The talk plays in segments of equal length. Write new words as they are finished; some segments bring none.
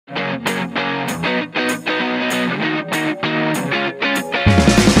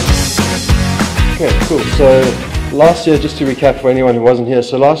Okay, cool. So last year, just to recap for anyone who wasn't here,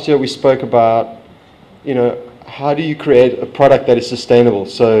 so last year we spoke about, how do you create a product that is sustainable?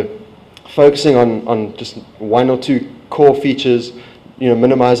 So focusing on just one or two core features,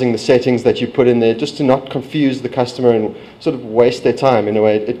 minimizing the settings that you put in there just to not confuse the customer and sort of waste their time in a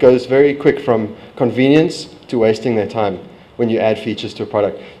way. It goes very quick from convenience to wasting their time when you add features to a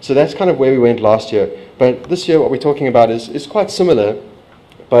product. So that's kind of where we went last year. But this year what we're talking about is quite similar,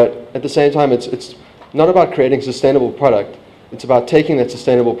 but at the same time it's not about creating a sustainable product. It's about taking that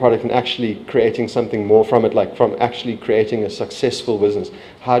sustainable product and actually creating something more from it, like from actually creating a successful business.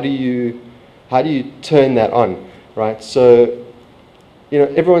 How do you turn that on, right? So,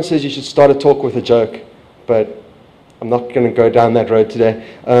 everyone says you should start a talk with a joke, but I'm not going to go down that road today.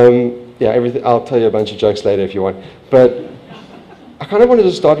 I'll tell you a bunch of jokes later if you want. But I kind of wanted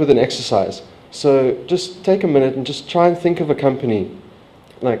to start with an exercise. So just take a minute and just try and think of a company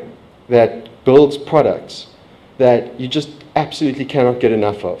like that builds products that you just absolutely cannot get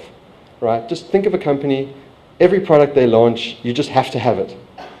enough of, right? Just think of a company, every product they launch, you just have to have it,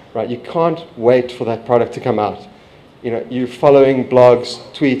 right? You can't wait for that product to come out. You're following blogs,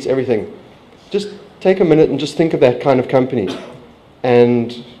 tweets, everything. Just take a minute and just think of that kind of company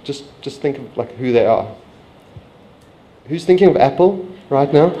and just think of like who they are. Who's thinking of Apple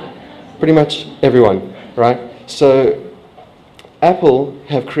right now? Pretty much everyone, right? So Apple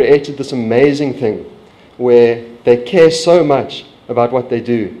have created this amazing thing where they care so much about what they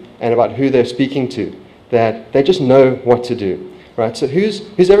do and about who they're speaking to that they just know what to do, right? So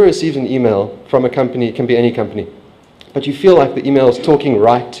who's ever received an email from a company, it can be any company, but you feel like the email is talking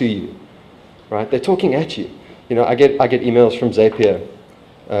right to you, right? They're talking at you. I get emails from Zapier,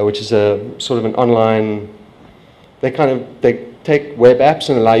 which is a sort of an online, they take web apps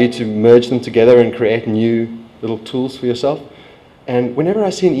and allow you to merge them together and create new little tools for yourself. And whenever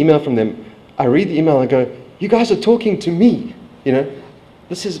I see an email from them, I read the email and go, you guys are talking to me.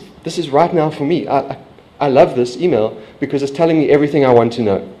 This is right now for me. I love this email because it's telling me everything I want to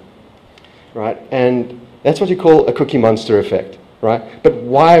know, right? And that's what you call a cookie monster effect, right? But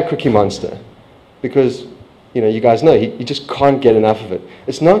why a cookie monster? Because you guys know he just can't get enough of it.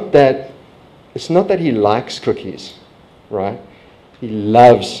 It's not that he likes cookies, right? He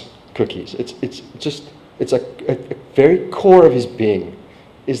loves cookies. It's a very core of his being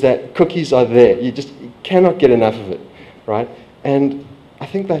is that cookies are there. You cannot get enough of it, right? And I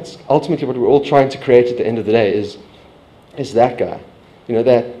think that's ultimately what we're all trying to create at the end of the day is that guy,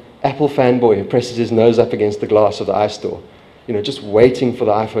 that Apple fanboy who presses his nose up against the glass of the iStore, just waiting for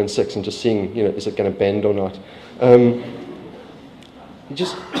the iPhone 6 and just seeing, is it going to bend or not?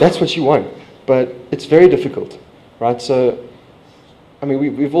 That's what you want, but it's very difficult, right? So,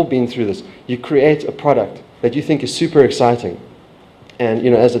 we've all been through this. You create a product that you think is super exciting. And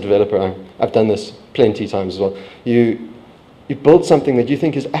as a developer, I've done this plenty of times as well. You build something that you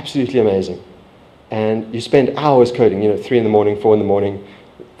think is absolutely amazing, and you spend hours coding. 3 in the morning, 4 in the morning,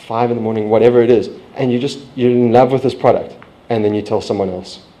 5 in the morning, whatever it is, and you're in love with this product, and then you tell someone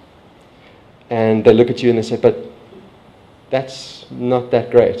else, and they look at you and they say, "But that's not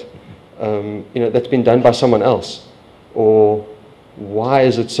that great. That's been done by someone else," or "Why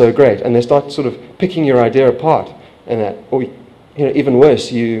is it so great?" And they start sort of picking your idea apart, and that, or even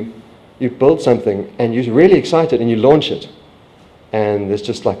worse, you build something and you're really excited and you launch it, and there's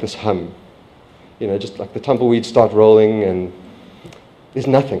just like this hum, just like the tumbleweeds start rolling and there's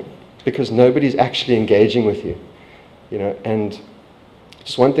nothing because nobody's actually engaging with you, And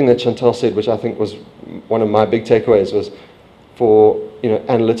just one thing that Chantal said, which I think was one of my big takeaways, was for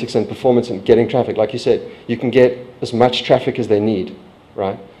analytics and performance and getting traffic. Like you said, you can get as much traffic as they need,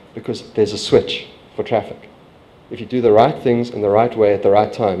 right? Because there's a switch for traffic. If you do the right things in the right way at the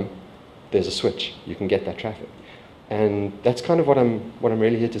right time, there's a switch. You can get that traffic. And that's kind of what I'm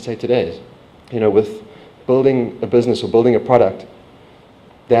really here to say today is, with building a business or building a product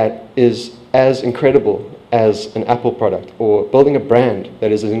that is as incredible as an Apple product, or building a brand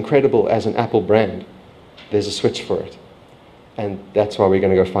that is as incredible as an Apple brand, there's a switch for it. And that's why we're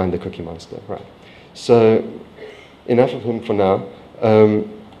going to go find the cookie monster, right? So enough of him for now.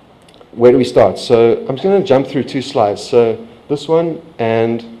 Where do we start? So I'm just going to jump through 2 slides. So this one,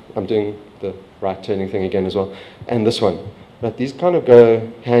 and I'm doing the right turning thing again as well, and this one. But these kind of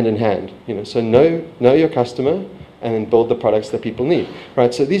go hand in hand. So know your customer and then build the products that people need,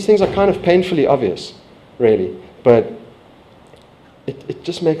 right? So these things are kind of painfully obvious, really, but it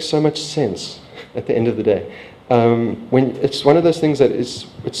just makes so much sense at the end of the day. When it's one of those things that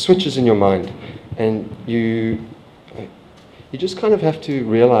it switches in your mind, and you just kind of have to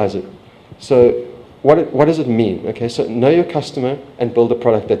realize it. So what does it mean? Okay, so know your customer and build a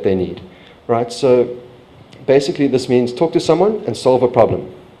product that they need, right? So basically this means talk to someone and solve a problem,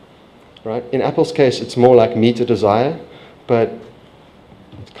 right? In Apple's case, it's more like meet a desire, but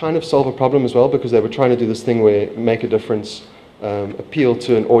it's kind of solve a problem as well, because they were trying to do this thing where make a difference, appeal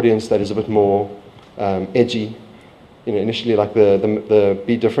to an audience that is a bit more edgy. You know, initially like the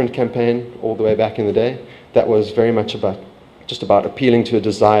Be Different campaign all the way back in the day, that was very much just about appealing to a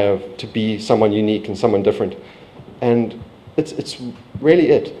desire to be someone unique and someone different. And it's really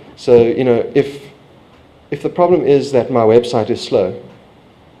it. So, you know, if the problem is that my website is slow,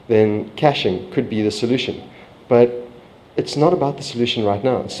 then caching could be the solution. But it's not about the solution right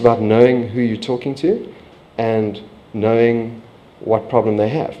now. It's about knowing who you're talking to and knowing what problem they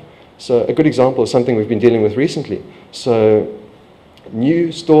have. So a good example is something we've been dealing with recently. So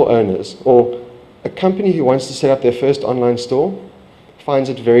new store owners, or a company who wants to set up their first online store, finds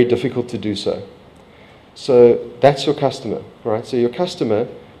it very difficult to do so. So that's your customer, right? So your customer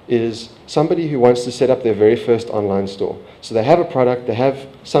is somebody who wants to set up their very first online store. So they have a product, they have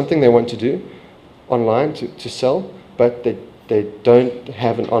something they want to do online to sell, but they don't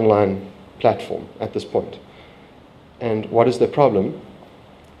have an online platform at this point. And what is their problem?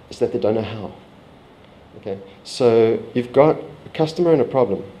 Is that they don't know how. Okay, so you've got a customer and a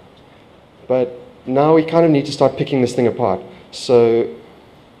problem, but now we kind of need to start picking this thing apart. So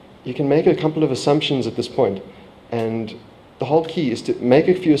you can make a couple of assumptions at this point, and the whole key is to make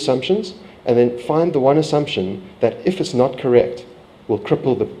a few assumptions and then find the one assumption that, if it's not correct, will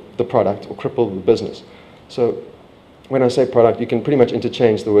cripple the product or cripple the business. So when I say product, you can pretty much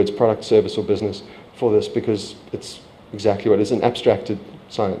interchange the words product, service, or business for this, because it's exactly what it is, an abstracted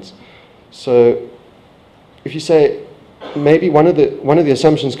science. So if you say, maybe one of the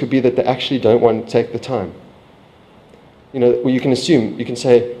assumptions could be that they actually don't want to take the time. You know, well, you can assume, you can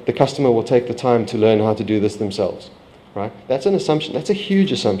say the customer will take the time to learn how to do this themselves, right? That's an assumption. That's a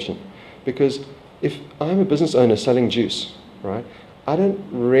huge assumption, because if I'm a business owner selling juice, right, I don't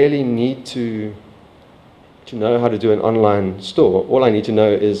really need to know how to do an online store. All I need to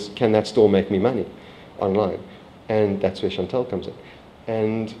know is, can that store make me money online? And that's where Chantal comes in.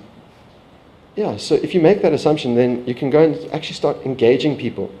 And yeah, so if you make that assumption, then you can go and actually start engaging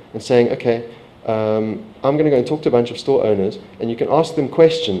people and saying, okay, I'm going to go and talk to a bunch of store owners, and you can ask them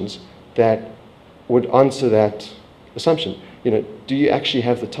questions that would answer that assumption. You know, do you actually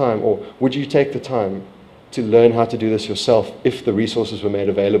have the time, or would you take the time to learn how to do this yourself if the resources were made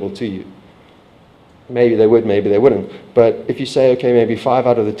available to you? Maybe they would, maybe they wouldn't. But if you say, okay, maybe 5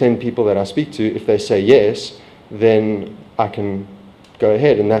 out of the 10 people that I speak to, if they say yes, then I can go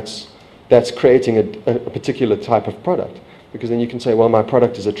ahead, and that's creating a particular type of product. Because then you can say, well, my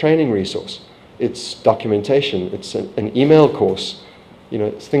product is a training resource. It's documentation. It's an email course. You know,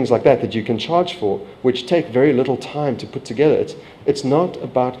 it's things like that you can charge for, which take very little time to put together. It's not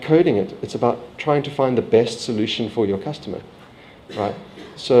about coding it. It's about trying to find the best solution for your customer, right?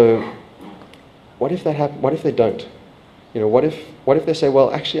 So what if that happens? What if they don't? You know, what if they say,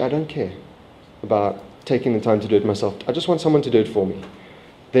 well, actually, I don't care about taking the time to do it myself. I just want someone to do it for me.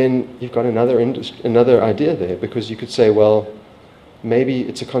 Then you've got another idea there, because you could say, well, maybe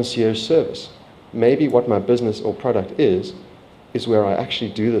it's a concierge service. Maybe what my business or product is where I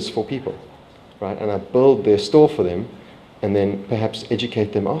actually do this for people, right? And I build their store for them, and then perhaps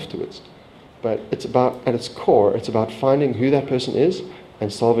educate them afterwards. But it's about, at its core, it's about finding who that person is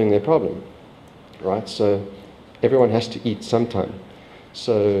and solving their problem, right? So everyone has to eat sometime.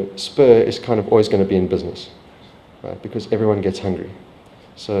 So Spur is kind of always going to be in business, right? Because everyone gets hungry.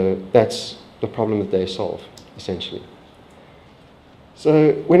 So that's the problem that they solve, essentially.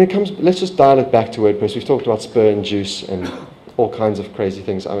 So when it comes, let's just dial it back to WordPress. We've talked about Spur and Juice and all kinds of crazy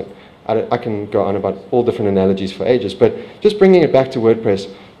things. I mean, I can go on about all different analogies for ages, but just bringing it back to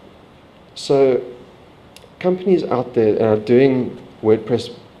WordPress. So companies out there that are doing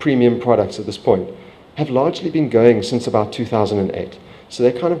WordPress premium products at this point have largely been going since about 2008. So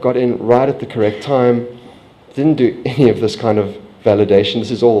they kind of got in right at the correct time, didn't do any of this kind of validation.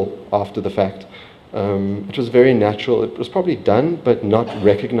 This is all after the fact. It was very natural. It was probably done, but not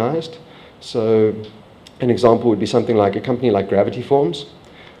recognized. So an example would be something like a company like Gravity Forms.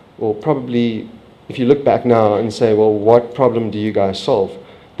 Or probably, if you look back now and say, well, what problem do you guys solve?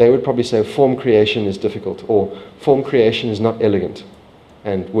 They would probably say form creation is difficult, or form creation is not elegant.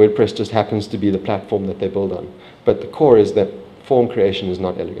 And WordPress just happens to be the platform that they build on. But the core is that form creation is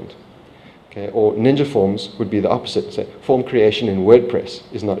not elegant. Okay? Or Ninja Forms would be the opposite. Say, form creation in WordPress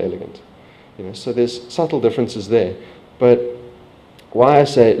is not elegant. You know, so there's subtle differences there. But why I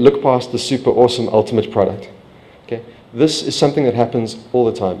say look past the super awesome ultimate product. Okay? This is something that happens all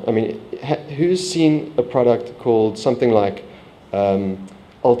the time. I mean, who's seen a product called something like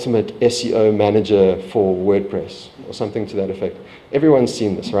ultimate SEO manager for WordPress or something to that effect. Everyone's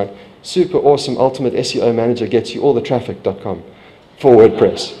seen this, right? Super awesome ultimate SEO manager gets you all the traffic.com for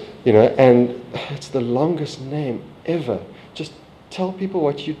WordPress, you know, and it's the longest name ever. Just tell people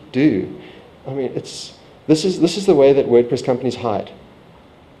what you do. I mean, this is the way that WordPress companies hide,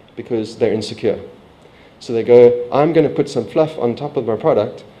 because they're insecure. So they go, I'm going to put some fluff on top of my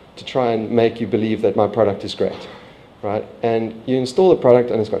product to try and make you believe that my product is great, right? And you install the product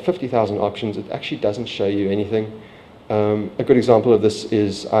and it's got 50,000 options. It actually doesn't show you anything. A good example of this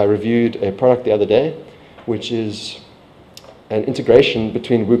is I reviewed a product the other day, which is an integration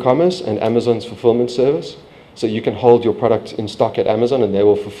between WooCommerce and Amazon's fulfillment service. So you can hold your product in stock at Amazon and they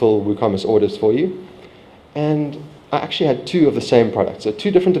will fulfill WooCommerce orders for you. And I actually had two of the same products. So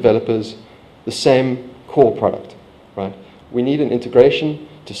two different developers, the same core product, right? We need an integration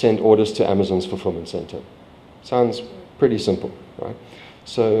to send orders to Amazon's fulfillment center. Sounds pretty simple, right?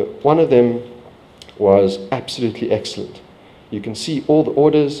 So one of them was absolutely excellent. You can see all the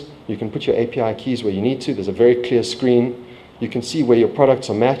orders. You can put your API keys where you need to. There's a very clear screen. You can see where your products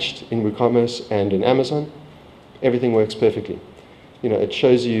are matched in WooCommerce and in Amazon. Everything works perfectly. You know, it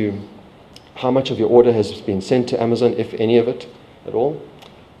shows you how much of your order has been sent to Amazon, if any of it at all.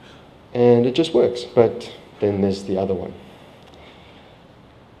 And it just works. But then there's the other one.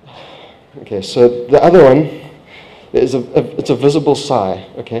 Okay, so the other one is it's a visible sigh,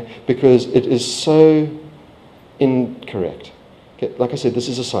 okay, because it is so incorrect. Okay, like I said, this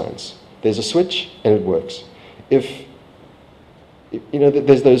is a science. There's a switch and it works. If you know,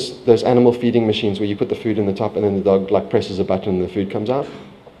 there's those animal feeding machines where you put the food in the top and then the dog like presses a button and the food comes out.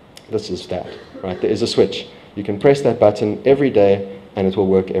 This is that, right? There is a switch. You can press that button every day and it will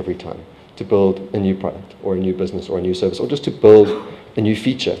work every time to build a new product or a new business or a new service or just to build a new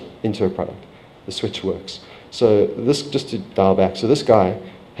feature into a product. The switch works. So this, just to dial back, so this guy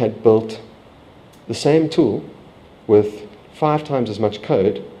had built the same tool with 5 times as much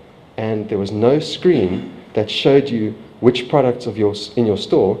code, and there was no screen that showed you which products of yours in your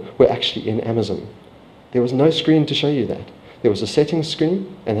store were actually in Amazon. There was no screen to show you that. There was a settings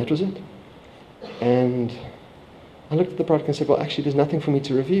screen, and that was it. And I looked at the product and said, well, actually, there's nothing for me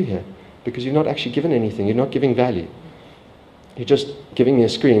to review here, because you're not actually given anything. You're not giving value. You're just giving me a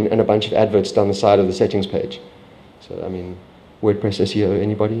screen and a bunch of adverts down the side of the settings page. So, I mean, WordPress SEO,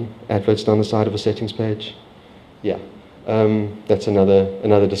 anybody? Adverts down the side of a settings page? Yeah. That's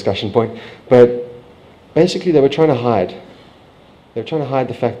another discussion point. But basically, they were trying to hide. They were trying to hide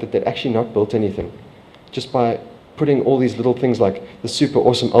the fact that they'd actually not built anything. Just by putting all these little things like the super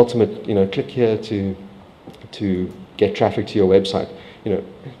awesome ultimate, you know, click here to get traffic to your website. You know,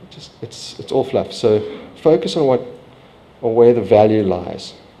 just it's all fluff. So focus on where the value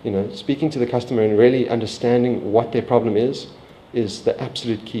lies. You know, speaking to the customer and really understanding what their problem is the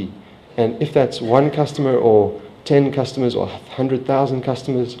absolute key. And if that's 1 customer or 10 customers or 100,000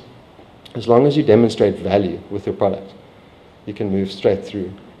 customers, as long as you demonstrate value with your product, you can move straight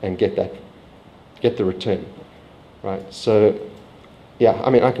through and get the return, right? So, yeah, I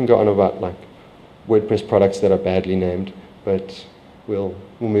mean, I can go on about like WordPress products that are badly named, but we'll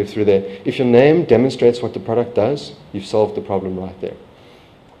move through there. If your name demonstrates what the product does, you've solved the problem right there.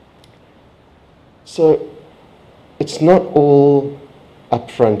 So it's not all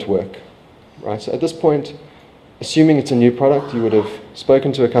upfront work, right? So at this point, assuming it's a new product, you would have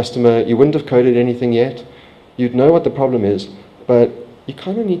spoken to a customer, you wouldn't have coded anything yet, you'd know what the problem is, but you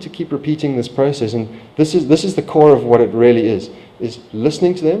kind of need to keep repeating this process, and this is the core of what it really is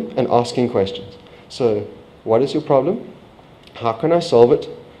listening to them and asking questions. So what is your problem? How can I solve it?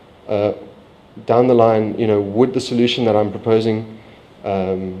 Down the line, you know, would the solution that I'm proposing,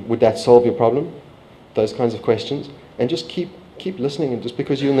 would that solve your problem? Those kinds of questions, and just keep listening, and just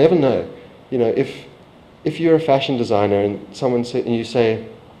because you'll never know. You know, if you're a fashion designer and and you say,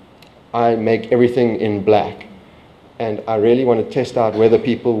 I make everything in black, and I really want to test out whether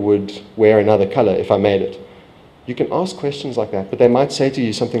people would wear another color if I made it. You can ask questions like that, but they might say to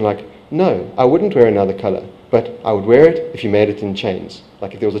you something like, no, I wouldn't wear another color, but I would wear it if you made it in chains,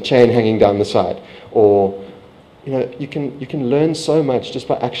 like if there was a chain hanging down the side. Or, you know, you can learn so much just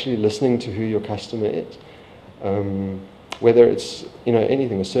by actually listening to who your customer is. Whether it's, you know,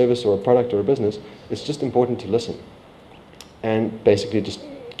 anything, a service or a product or a business, it's just important to listen. And basically just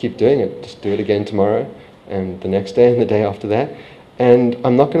keep doing it. Just do it again tomorrow, and the next day, and the day after that. And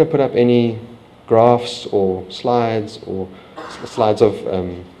I'm not going to put up any graphs or slides of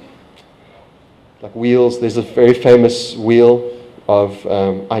like wheels. There's a very famous wheel of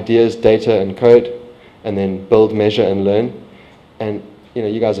ideas, data, and code, and then build, measure, and learn. And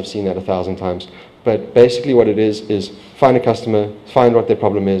you guys have seen that 1,000 times. But basically what it is find a customer, find what their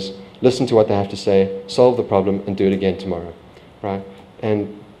problem is, listen to what they have to say, solve the problem, and do it again tomorrow, right?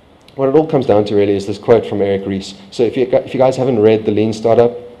 And what it all comes down to really is this quote from Eric Ries. So if you guys haven't read The Lean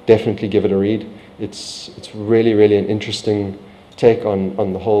Startup, definitely give it a read. It's really, really an interesting take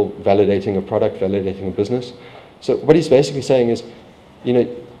on the whole validating a product, validating a business. So what he's basically saying is,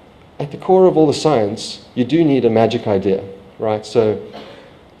 at the core of all the science, you do need a magic idea, right? So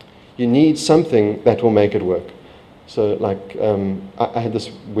you need something that will make it work. So like, I had this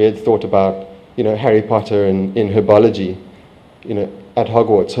weird thought about, Harry Potter in herbology, at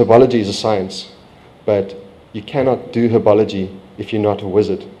Hogwarts. Herbology is a science, but you cannot do herbology if you're not a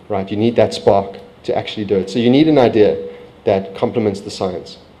wizard, right? You need that spark to actually do it. So you need an idea that complements the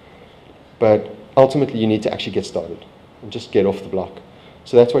science. But ultimately, you need to actually get started and just get off the block.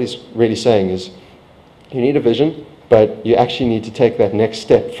 So that's what he's really saying is, you need a vision, but you actually need to take that next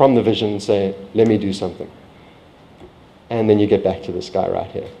step from the vision and say, let me do something. And then you get back to this guy right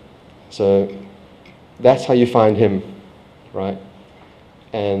here. So that's how you find him, right?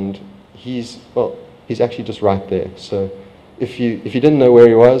 And he's actually just right there. So if you didn't know where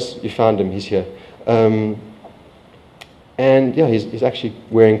he was, you found him, he's here. And yeah, he's actually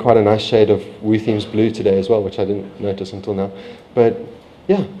wearing quite a nice shade of Woo Themes blue today as well, which I didn't notice until now. But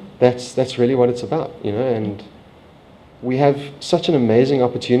yeah, that's really what it's about, and we have such an amazing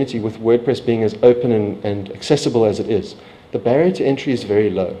opportunity with WordPress being as open and accessible as it is. The barrier to entry is very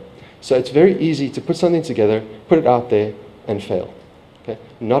low. So it's very easy to put something together, put it out there, and fail. Okay?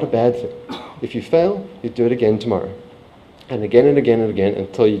 Not a bad thing. If you fail, you do it again tomorrow. And again and again and again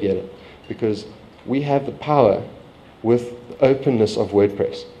until you get it. Because we have the power with the openness of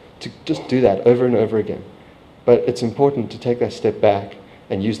WordPress to just do that over and over again. But it's important to take that step back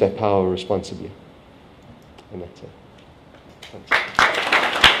and use that power responsibly. And that's it. Thanks.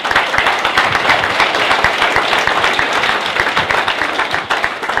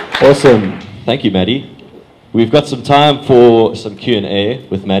 Awesome. Thank you, Maddie. We've got some time for some Q&A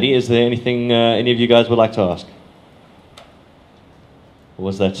with Maddie. Is there anything any of you guys would like to ask? Or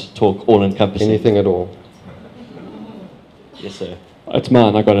was that talk all-encompassing? Anything at all. Yes, sir. It's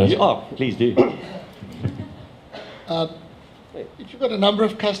mine, I got it. Oh, please do. If you've got a number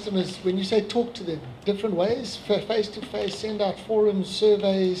of customers, when you say talk to them, different ways, face-to-face, send out forums,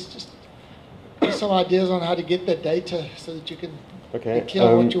 surveys, just give some ideas on how to get that data so that you can be clear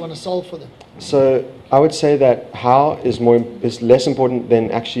on what you want to solve for them. So I would say that how is less important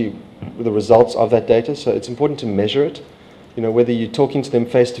than actually the results of that data. So it's important to measure it. Whether you're talking to them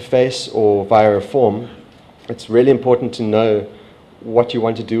face-to-face or via a form, it's really important to know what you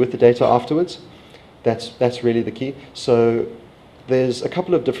want to do with the data afterwards. That's really the key. So there's a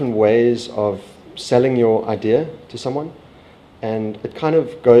couple of different ways of selling your idea to someone, and it kind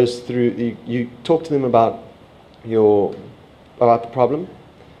of goes through, you talk to them about the problem,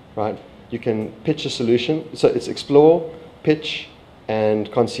 right? You can pitch a solution. So it's explore, pitch,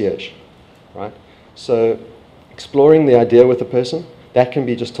 and concierge, right? So exploring the idea with the person, that can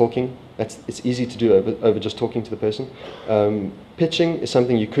be just talking. It's easy to do over just talking to the person. Pitching is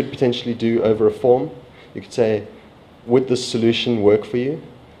something you could potentially do over a form. You could say, would this solution work for you?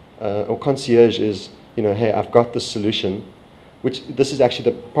 Or concierge is, hey, I've got this solution, which this is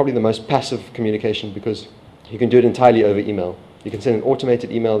actually probably the most passive communication because you can do it entirely over email. You can send an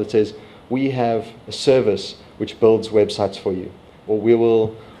automated email that says, we have a service which builds websites for you, or we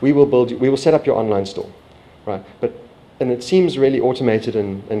will set up your online store, right? And it seems really automated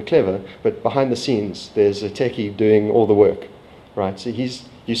and clever, but behind the scenes, there's a techie doing all the work, right? So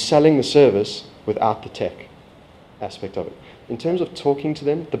you're selling the service without the tech aspect of it. In terms of talking to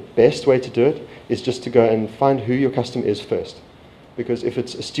them, the best way to do it is just to go and find who your customer is first. Because if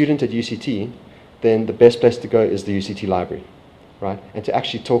it's a student at UCT, then the best place to go is the UCT library, right? And to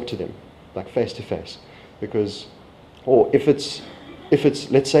actually talk to them, like face to face. Because, or if it's,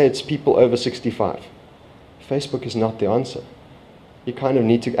 let's say it's people over 65, Facebook is not the answer. You kind of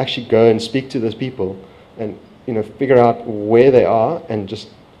need to actually go and speak to those people and figure out where they are and just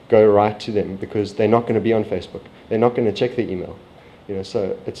go right to them, because they're not going to be on Facebook. They're not going to check their email.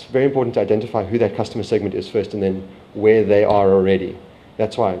 So it's very important to identify who that customer segment is first and then where they are already.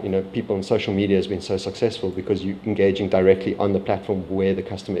 That's why people on social media has been so successful, because you're engaging directly on the platform where the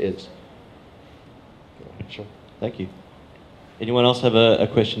customer is. Sure. Thank you. Anyone else have a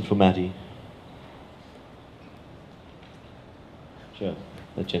question for Matty? Sure.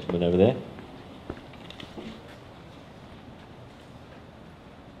 That gentleman over there.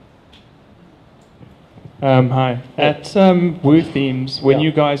 Hi. At Woo Themes, when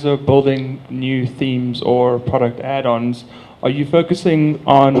you guys are building new themes or product add-ons, are you focusing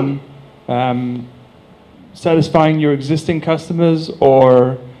on satisfying your existing customers,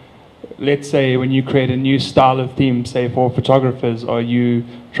 or let's say when you create a new style of theme, say for photographers, are you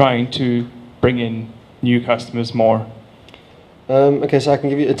trying to bring in new customers more? Okay, so I can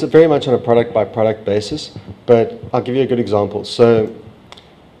give you, it's very much on a product by product basis, but I'll give you a good example. So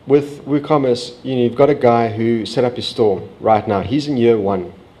with WooCommerce, you've got a guy who set up his store right now. He's in year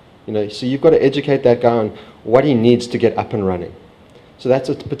 1, so you've got to educate that guy on what he needs to get up and running. So that's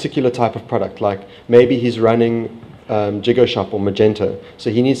a particular type of product. Like maybe he's running Jigoshop or Magento, so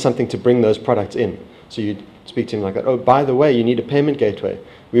he needs something to bring those products in. So you speak to him like that. Oh, by the way, you need a payment gateway.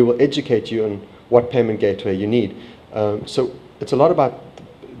 We will educate you on what payment gateway you need. So it's a lot about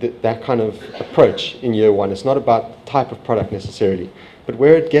that kind of approach in year 1. It's not about type of product necessarily. But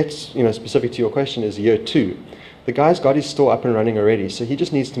where it gets specific to your question is year 2. The guy's got his store up and running already, so he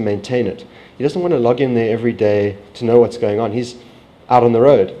just needs to maintain it. He doesn't want to log in there every day to know what's going on. He's out on the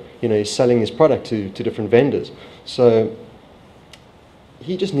road. He's selling his product to different vendors. So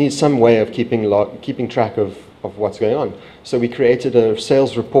he just needs some way of keeping track of what's going on. So we created a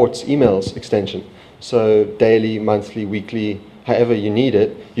sales reports emails extension. So daily, monthly, weekly, however you need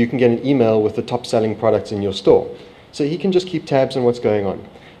it, you can get an email with the top selling products in your store. So he can just keep tabs on what's going on.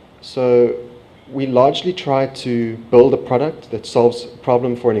 So we largely try to build a product that solves a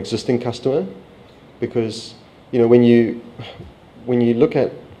problem for an existing customer, because when you look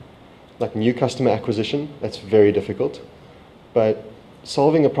at like new customer acquisition, that's very difficult. But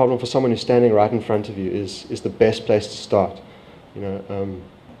solving a problem for someone who's standing right in front of you is the best place to start.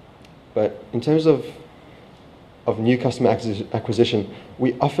 But in terms of new customer acquisition,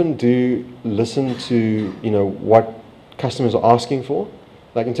 we often do listen to what customers are asking for.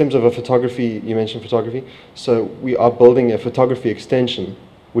 Like in terms of a photography, you mentioned photography. So we are building a photography extension,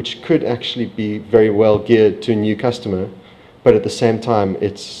 which could actually be very well geared to a new customer, but at the same time,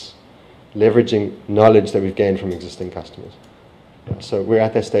 it's leveraging knowledge that we've gained from existing customers. So we're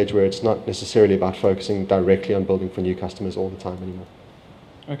at that stage where it's not necessarily about focusing directly on building for new customers all the time anymore.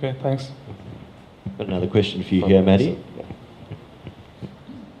 Okay, thanks. Got another question for you here, Maddie. Yeah.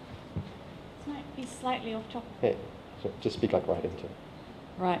 This might be slightly off topic. Hey, so just speak like right into it.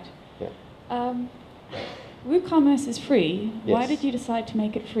 Right. Yeah. WooCommerce is free. Yes. Why did you decide to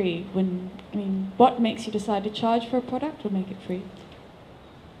make it free? What makes you decide to charge for a product or make it free?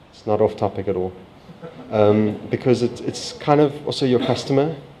 It's not off topic at all. Because it's kind of also your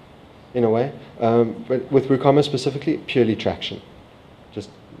customer, in a way. But with WooCommerce specifically, purely traction.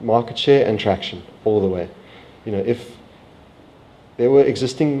 Just market share and traction all the way. If there were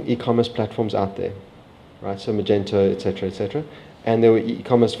existing e-commerce platforms out there, right? So Magento, etc., and there were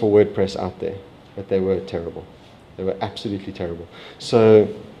e-commerce for WordPress out there, but they were terrible. They were absolutely terrible. So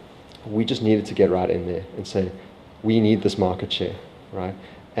we just needed to get right in there and say, we need this market share, right?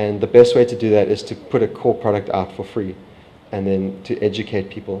 And the best way to do that is to put a core product out for free, and then to educate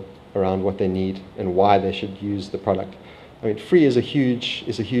people around what they need and why they should use the product. Free is a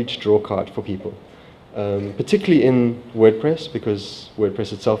huge draw card for people, particularly in WordPress, because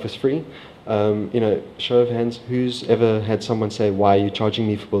WordPress itself is free. Show of hands, who's ever had someone say, "Why are you charging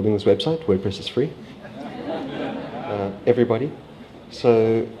me for building this website? WordPress is free." Everybody.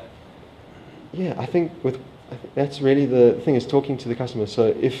 So, yeah, I think that's really the thing, is talking to the customer.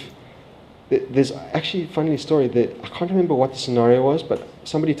 So if there's actually a funny story that I can't remember what the scenario was, but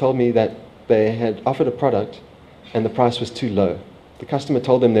somebody told me that they had offered a product and the price was too low. The customer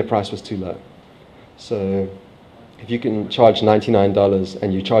told them their price was too low. So if you can charge $99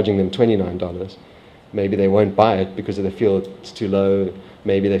 and you're charging them $29, maybe they won't buy it because they feel it's too low.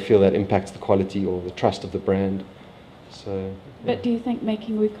 Maybe they feel that impacts the quality or the trust of the brand. So. But do you think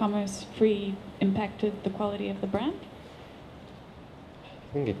making WooCommerce free impacted the quality of the brand?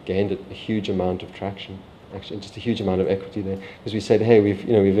 I think it gained a huge amount of traction, actually, just a huge amount of equity there. Because we said, hey,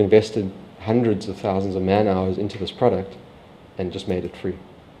 we've invested hundreds of thousands of man hours into this product and just made it free.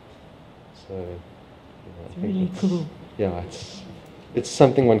 So, it's really cool. Yeah, it's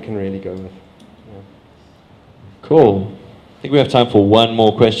something one can really go with. Yeah. Cool. I think we have time for one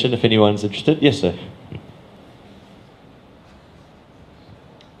more question if anyone's interested. Yes, sir.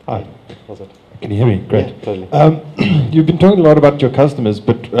 Hi. How's it? Can you hear me? Great. Yeah, totally. You've been talking a lot about your customers,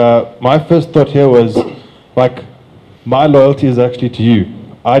 but my first thought here was, like, my loyalty is actually to you.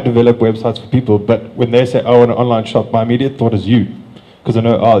 I develop websites for people, but when they say, oh, an online shop, my immediate thought is you. Because I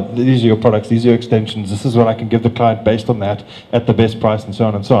know, oh, these are your products, these are your extensions, this is what I can give the client based on that at the best price, and so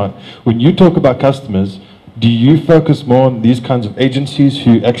on and so on. When you talk about customers, do you focus more on these kinds of agencies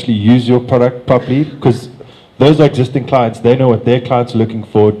who actually use your product properly? Because those are existing clients. They know what their clients are looking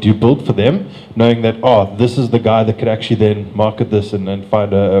for. Do you build for them, knowing that, oh, this is the guy that could actually then market this and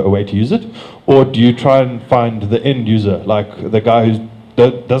find a way to use it? Or do you try and find the end user, like the guy who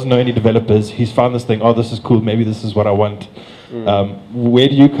doesn't know any developers, he's found this thing, oh, this is cool, maybe this is what I want. Where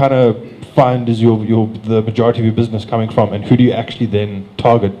do you kind of find is the majority of your business coming from, and who do you actually then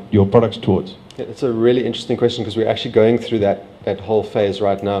target your products towards? Yeah, it's a really interesting question because we're actually going through that whole phase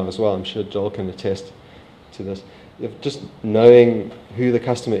right now as well. I'm sure Joel can attest to this. If just knowing who the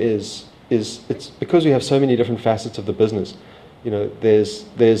customer is it's because we have so many different facets of the business. You know, there's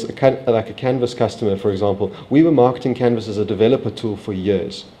like a Canvas customer, for example. We were marketing Canvas as a developer tool for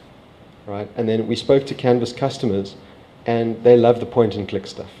years, right? And then we spoke to Canvas customers, and they love the point-and-click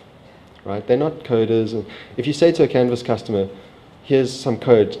stuff, right? They're not coders. And if you say to a Canvas customer, here's some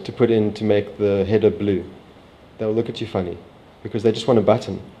code to put in to make the header blue, they'll look at you funny because they just want a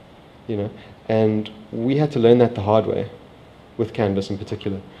button, you know. And we had to learn that the hard way with Canvas in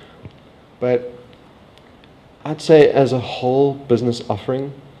particular. But I'd say as a whole business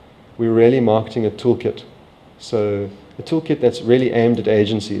offering, we're really marketing a toolkit. So a toolkit that's really aimed at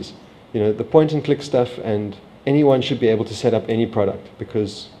agencies. You know, the point-and-click stuff, and anyone should be able to set up any product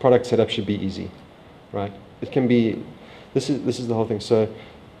because product setup should be easy, right? It can be, this is the whole thing. So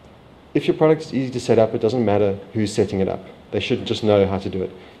if your product is easy to set up, it doesn't matter who's setting it up. They should just know how to do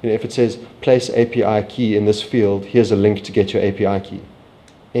it. You know, if it says place API key in this field, here's a link to get your API key.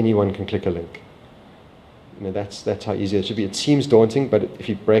 Anyone can click a link. You know, that's how easy it should be. It seems daunting, but if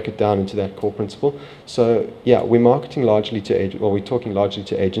you break it down into that core principle. So yeah, we're marketing largely to we're talking largely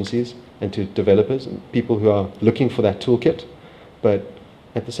to agencies and to developers and people who are looking for that toolkit. But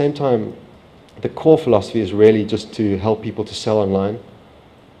at the same time, the core philosophy is really just to help people to sell online.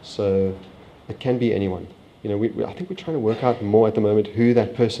 So it can be anyone. You know, I think we're trying to work out more at the moment who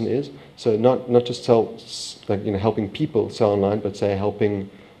that person is. So not just helping people sell online, but say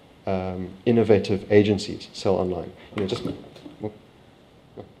helping innovative agencies sell online. You know, just well,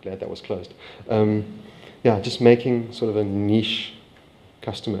 glad that was closed. Yeah, just making sort of a niche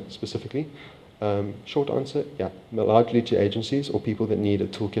customer specifically. Short answer, yeah, largely to agencies or people that need a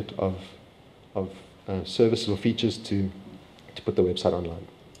toolkit of services or features to put the website online.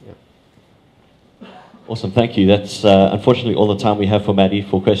 Yeah. Awesome, thank you. That's unfortunately all the time we have for Maddie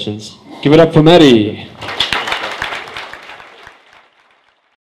for questions. Give it up for Maddie.